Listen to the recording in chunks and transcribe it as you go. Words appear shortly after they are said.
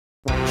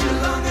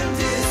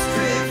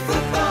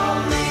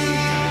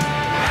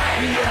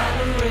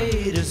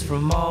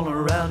from all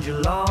around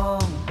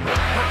Geelong.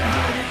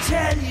 I'm here to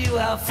tell you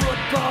how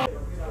football...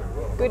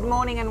 Good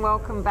morning and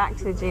welcome back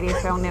to the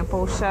GDFL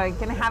Netball Show.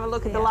 Going to have a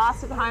look at the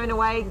last of the home and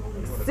away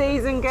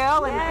season,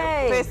 girl.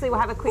 And firstly, we'll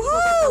have a quick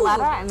look at the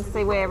ladder and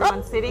see where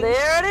everyone's sitting.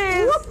 There it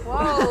is.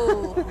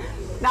 Whoa.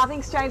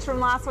 Nothing's changed from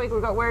last week.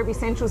 We've got Werribee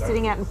Central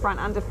sitting out in front,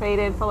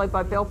 undefeated, followed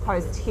by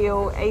Belpost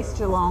Hill, East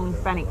Geelong,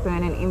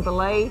 Bannockburn and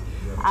Inverleigh.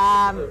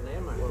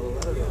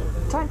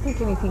 Don't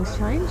think anything's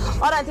changed.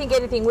 I don't think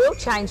anything will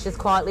change just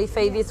quietly,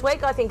 Fee, this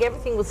week. I think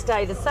everything will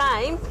stay the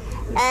same.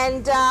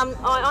 And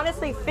I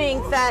honestly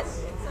think that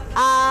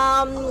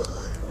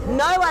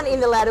no one in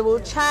the ladder will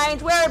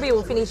change. Werribee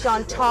will finish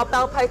on top.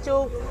 Belpost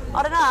Hill,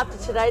 I don't know, after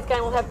today's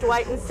game we'll have to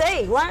wait and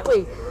see, won't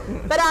we?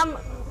 But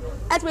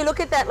as we look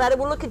at that ladder,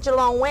 we'll look at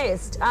Geelong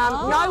West.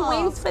 No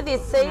wins for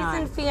this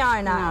season,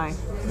 Fiona. No.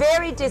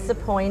 Very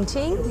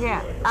disappointing.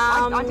 Yeah.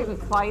 I didn't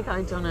play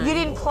though, Donna. You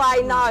didn't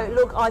play, no.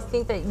 Look, I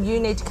think that you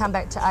need to come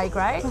back to A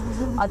grade.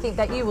 I think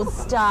that you will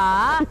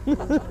start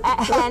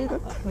and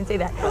let me see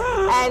that.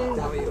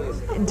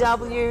 And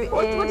WS.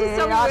 What does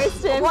WS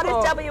stand for? What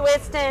does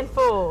WS stand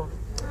for?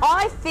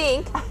 I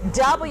think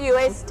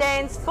WS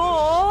stands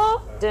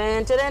for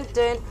dun, dun, dun,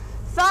 dun,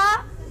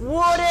 for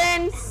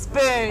wooden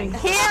spoon.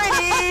 Here it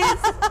is.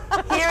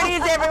 Here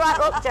it is, everyone.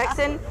 Oh,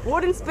 Jackson.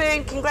 Wooden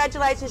spoon.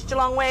 Congratulations,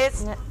 Geelong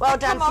West. Well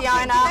done,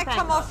 Fiona. Did that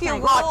come off your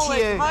wall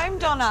at home,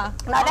 Donna?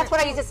 No, that's what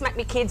I used to smack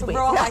my kids with.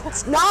 Right.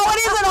 No, it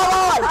isn't all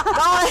right.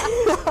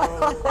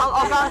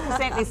 I'll go and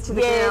present this to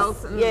the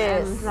girls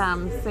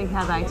and see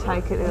how they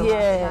take it.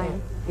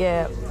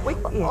 Yeah.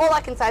 All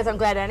I can say is I'm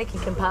glad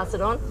Anakin can pass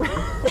it on.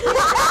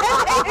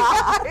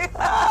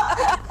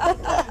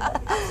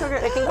 So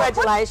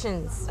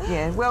congratulations.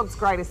 Yeah, world's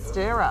greatest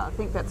stirrer. I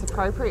think that's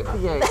appropriate for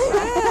you.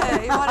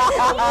 Yeah, you want to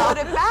put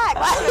it back.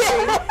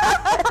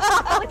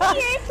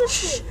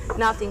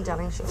 Nothing,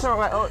 darling. It's all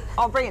right.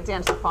 I'll bring it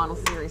down to the final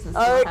series and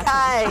see what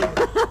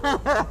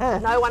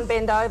happens. No one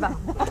bend over.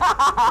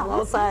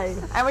 I'll say.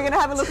 And we're going to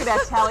have a look at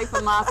our tally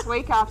from last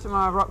week after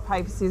my rock,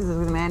 paper, scissors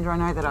with Amanda. I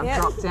know that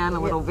I've dropped down a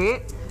little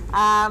bit.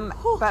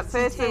 But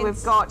firstly,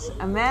 we've got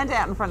Amanda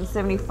out in front of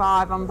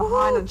 75. I'm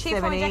behind on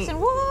 70.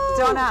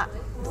 Donna,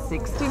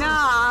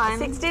 69.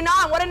 69.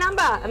 What a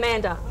number,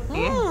 Amanda.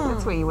 Yeah,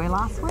 that's where you were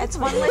last week. That's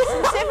one less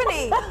than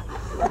 70.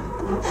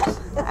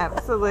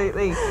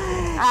 Absolutely.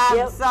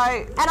 So,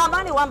 and I'm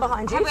only one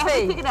behind you, have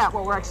we figured out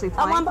what we're actually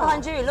playing? I'm one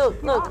behind you.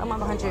 Look, I'm one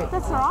behind you.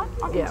 That's all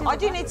right. I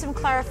do need some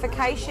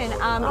clarification.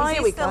 Here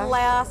Is this the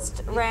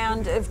last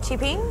round of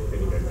tipping?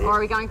 Or are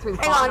we going through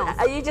the Hang finals? on,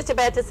 are you just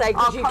about to say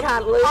because you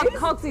can't lose?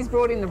 Cogsy's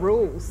brought in the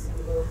rules.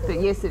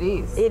 But yes, it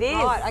is. It is.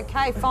 Right,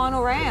 okay,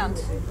 final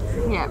round.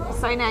 Yeah,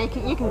 so now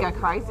you can go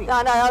crazy.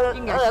 No,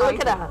 look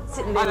at her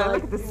sitting there.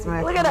 Look at the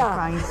smirk. Look at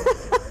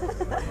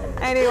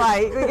her.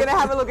 Anyway, we're going to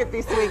have a look at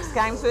this week's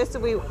games. First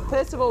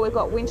of all, we've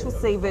got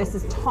Winchelsea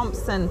versus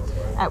Thompson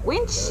at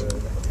Winch.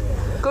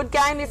 Good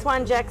game, this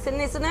one, Jackson,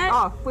 isn't it?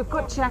 Oh, we've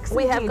got Jackson.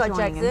 We have got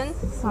Jackson.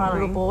 My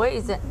little boy.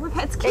 Is it?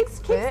 It's Kids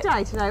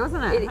Day today,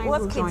 wasn't it? It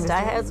was Kids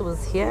Day. Hazel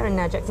was here, and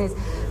now Jackson is.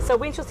 So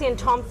Winchelsea and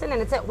Thompson,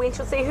 and it's at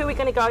Winchelsea. Who are we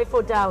going to go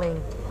for,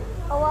 darling?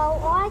 Well,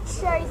 I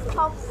chose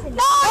Thompson.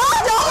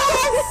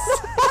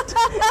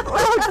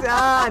 Well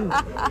done.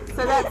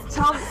 So that's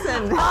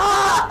Thompson.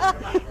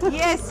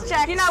 Yes,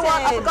 Jackson. You know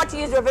what? I forgot to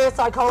use reverse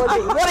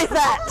psychology. What is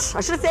that? I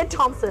should have said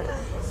Thompson.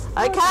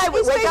 Okay,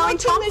 we're going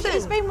Thompson.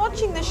 He's been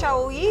watching the show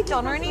all year,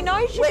 Donna, and he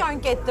knows you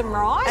don't get them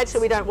right.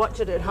 Actually, we don't watch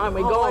it at home.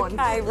 We're gone.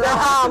 Okay,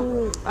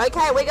 right.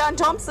 Okay, we're going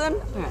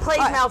Thompson. Please,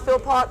 Mel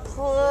Philpott,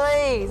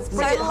 please.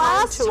 So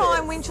last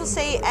time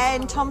Winchelsea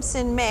and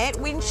Thompson met,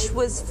 Winch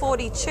was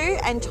 42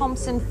 and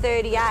Thompson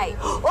 38.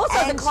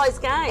 Also, a close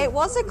game. It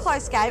was a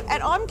close game,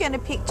 and I'm going to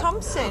pick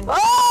Thompson.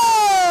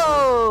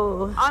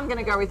 Oh! I'm going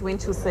to go with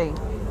Winchelsea.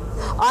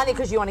 Only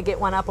because you want to get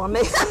one up on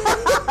me.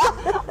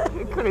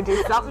 Could have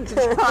do something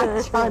to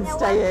try and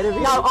stay out of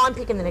it. No, I'm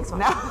picking the next one.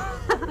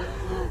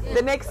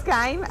 The next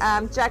game,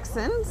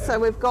 Jackson. So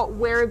we've got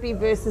Werribee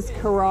versus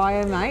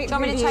Corio, mate. Do you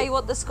want me to tell you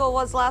what the score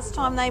was last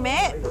time they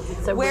met?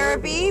 So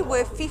Werribee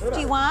were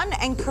 51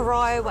 and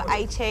Corio were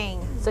 18.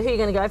 So who are you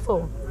going to go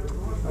for?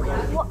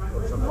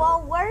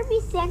 Well,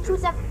 Werribee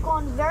Centrals have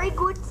gone very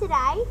good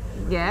today.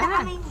 Yeah.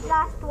 I mean,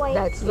 last week.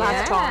 That's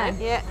last time.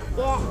 Yeah.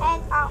 Yeah,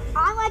 and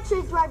I'm going to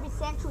choose Werribee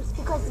Centrals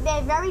because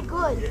they're very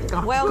good.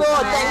 Well good,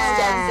 done. thanks,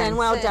 Jackson.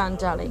 Well done,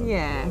 darling.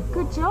 Yeah,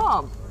 good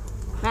job.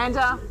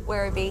 Amanda?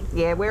 Werribee.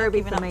 Yeah,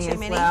 Werribee for up me too as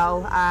many.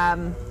 well.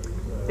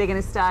 They're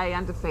going to stay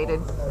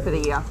undefeated for the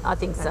year. I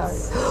think so.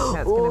 That's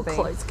going to be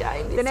close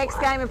game. The next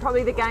game is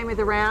probably the game of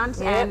the round.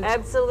 Yeah, and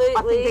absolutely.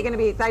 I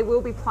think they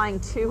will be playing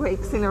 2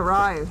 weeks in a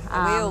row.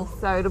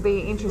 So it'll be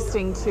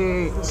interesting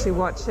to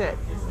watch it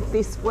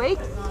this week.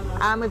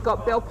 We've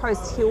got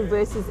Belpost Hill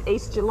versus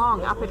East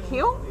Geelong up at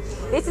Hill.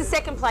 This is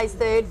second place,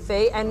 third,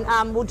 Fee,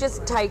 and we'll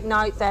just take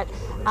note that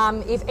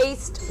if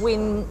East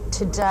win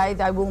today,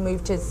 they will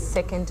move to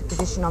second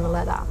position on the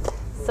ladder.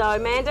 So,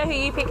 Amanda, who are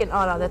you picking?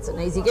 Oh, no, that's an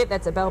easy get.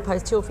 That's a Bell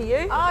Post Hill for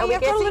you. Oh,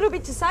 you've got a little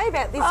bit to say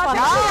about this one.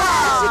 no.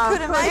 She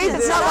could imagine.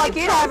 It's not like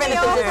you don't have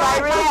anything to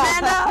say, really,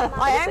 Amanda.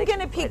 I am going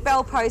to pick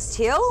Bell Post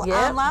Hill.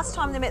 Yep. Last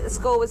time they met, the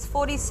score was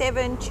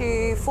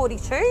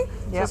 47-42. So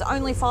there's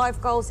only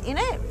 5 goals in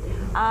it.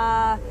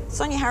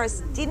 Sonia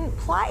Harris didn't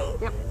play,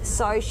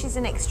 so she's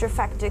an extra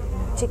factor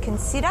to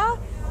consider.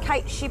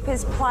 Kate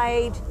Shipper's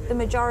played the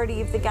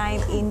majority of the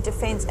game in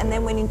defence and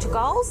then went into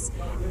goals.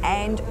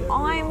 And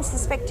I'm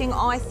suspecting,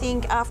 I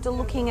think, after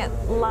looking at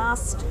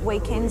last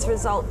weekend's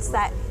results,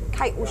 that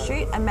Kate will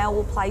shoot and Mel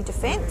will play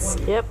defence.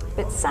 Yep.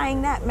 But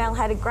saying that, Mel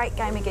had a great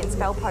game against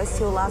Bell Post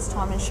Hill last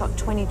time and shot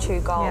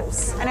 22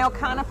 goals. And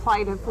Elkanah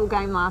played a full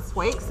game last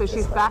week, so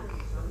she's back.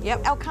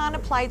 Yep, Elkanah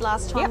played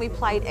last time we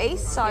played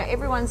East, so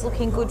everyone's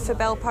looking good for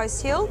Bell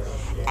Post Hill.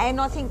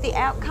 And I think the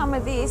outcome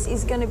of this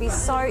is going to be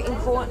so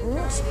important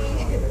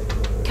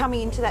coming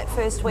into that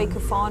first week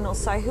of finals.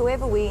 So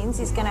whoever wins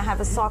is going to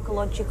have a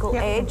psychological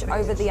edge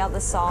over the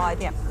other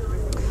side. Yep.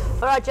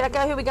 All right, Jacko,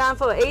 who are we going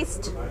for?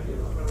 East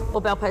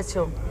or Bell Post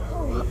Hill?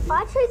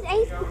 I choose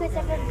East because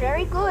they've been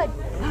very good.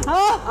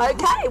 Oh,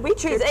 okay. We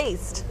choose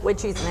East. We're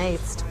choosing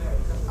East.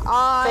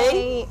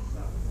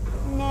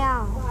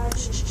 Now.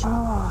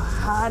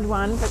 Hard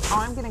one, but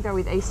I'm going to go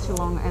with East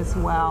Geelong as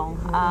well.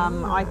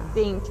 I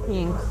think the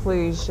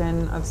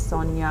inclusion of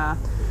Sonia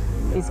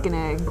is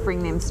going to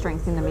bring them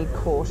strength in the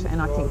mid-court, and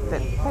I think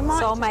that they might.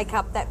 So I'll make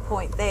up that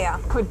point there.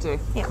 Could do.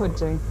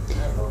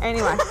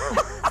 Anyway,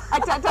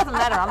 it doesn't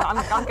matter.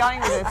 I'm going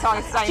with it, so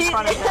I stay in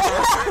front of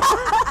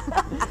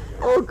her.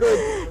 All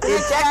good.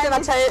 Jackson,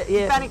 I'll tell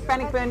you.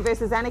 Bannockburn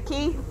versus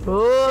Anarchy.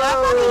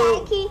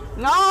 Yankee.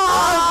 No!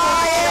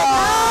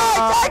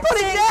 Don't put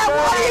it down.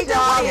 What are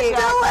you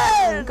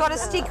doing? Got to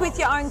stick with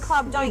your own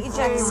club, don't you,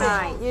 Jackson?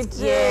 Mate, you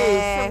do.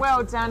 Yeah. So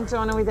well done,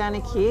 Donna, with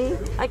Anarchy.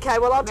 Okay,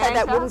 well, I'll take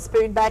that wooden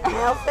spoon back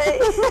now.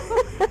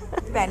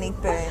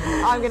 Bannockburn.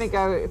 I'm going to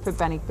go for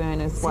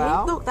Bannockburn as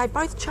well. Look, they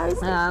both chose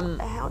it.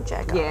 How,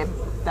 Jacko? Yeah,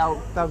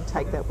 they'll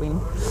take that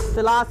win.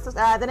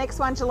 The next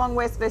one, Geelong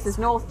West versus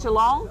North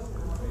Geelong.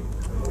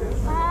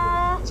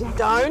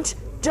 Don't.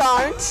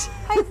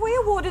 Hey, have we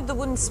awarded the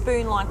wooden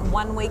spoon like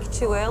 1 week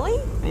too early?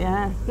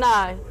 Yeah.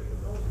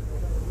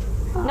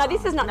 No,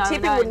 this is not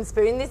tipping wooden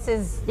spoon. This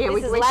is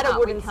ladder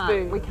wooden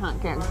spoon. We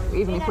can't go,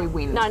 even if we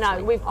win.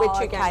 No, we're 2 games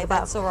Okay, above.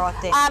 that's all right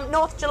then.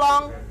 North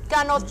Geelong.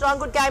 North Geelong,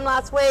 good game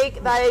last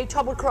week. They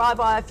toppled Cry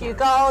by a few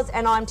goals,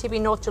 and I'm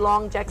tipping North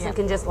Geelong. Jackson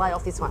can just lay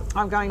off this one.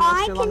 I'm going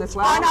North Geelong as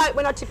well. I know,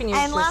 we're not tipping you.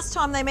 And last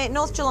time they met,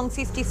 North Geelong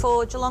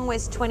 54, Geelong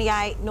West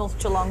 28, North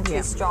Geelong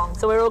too strong.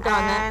 So we're all going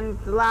there. And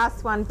the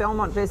last one,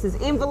 Belmont versus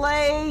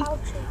Inverleigh.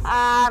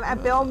 At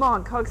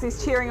Belmont, Cogs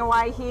is cheering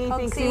away here. He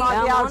thinks he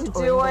might be able to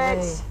do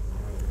it.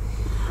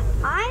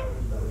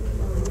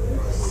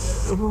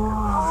 Who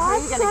are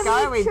you going to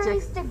go with,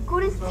 choose the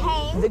goodest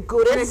team. The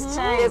goodest team.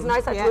 team. There's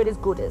no such word as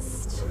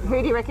goodest.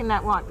 Who do you reckon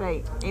that might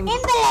be?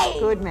 Inverleigh.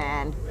 Good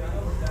man.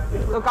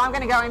 Look, I'm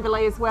going to go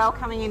Inverleigh as well,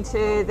 coming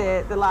into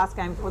the last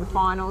game before the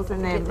finals,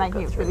 and they're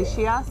making it for this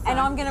year. So. And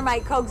I'm going to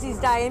make Cogsy's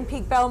day and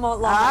pick Belmont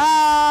Lions.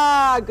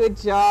 Ah, good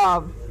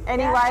job.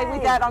 Anyway,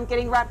 with that, I'm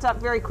getting wrapped up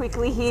very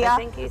quickly here. So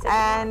thank you.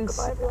 And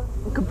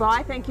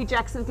Goodbye. Thank you,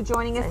 Jackson, for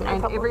joining us, No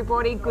and problem.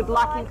 everybody. Good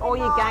luck in all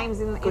your games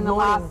in the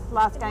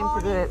last game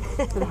for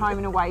the home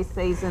and away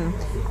season.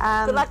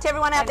 Good luck to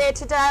everyone out there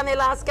today on their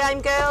last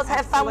game, girls.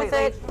 Have fun with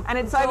it. And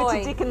it's over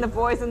to Dick and the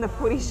boys and the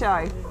footy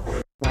show.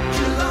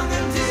 Geelong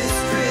and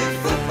District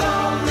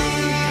Football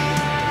League.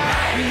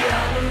 We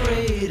are the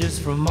Raiders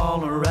from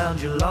all around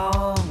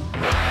Geelong.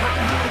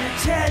 I'm here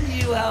to tell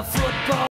you how football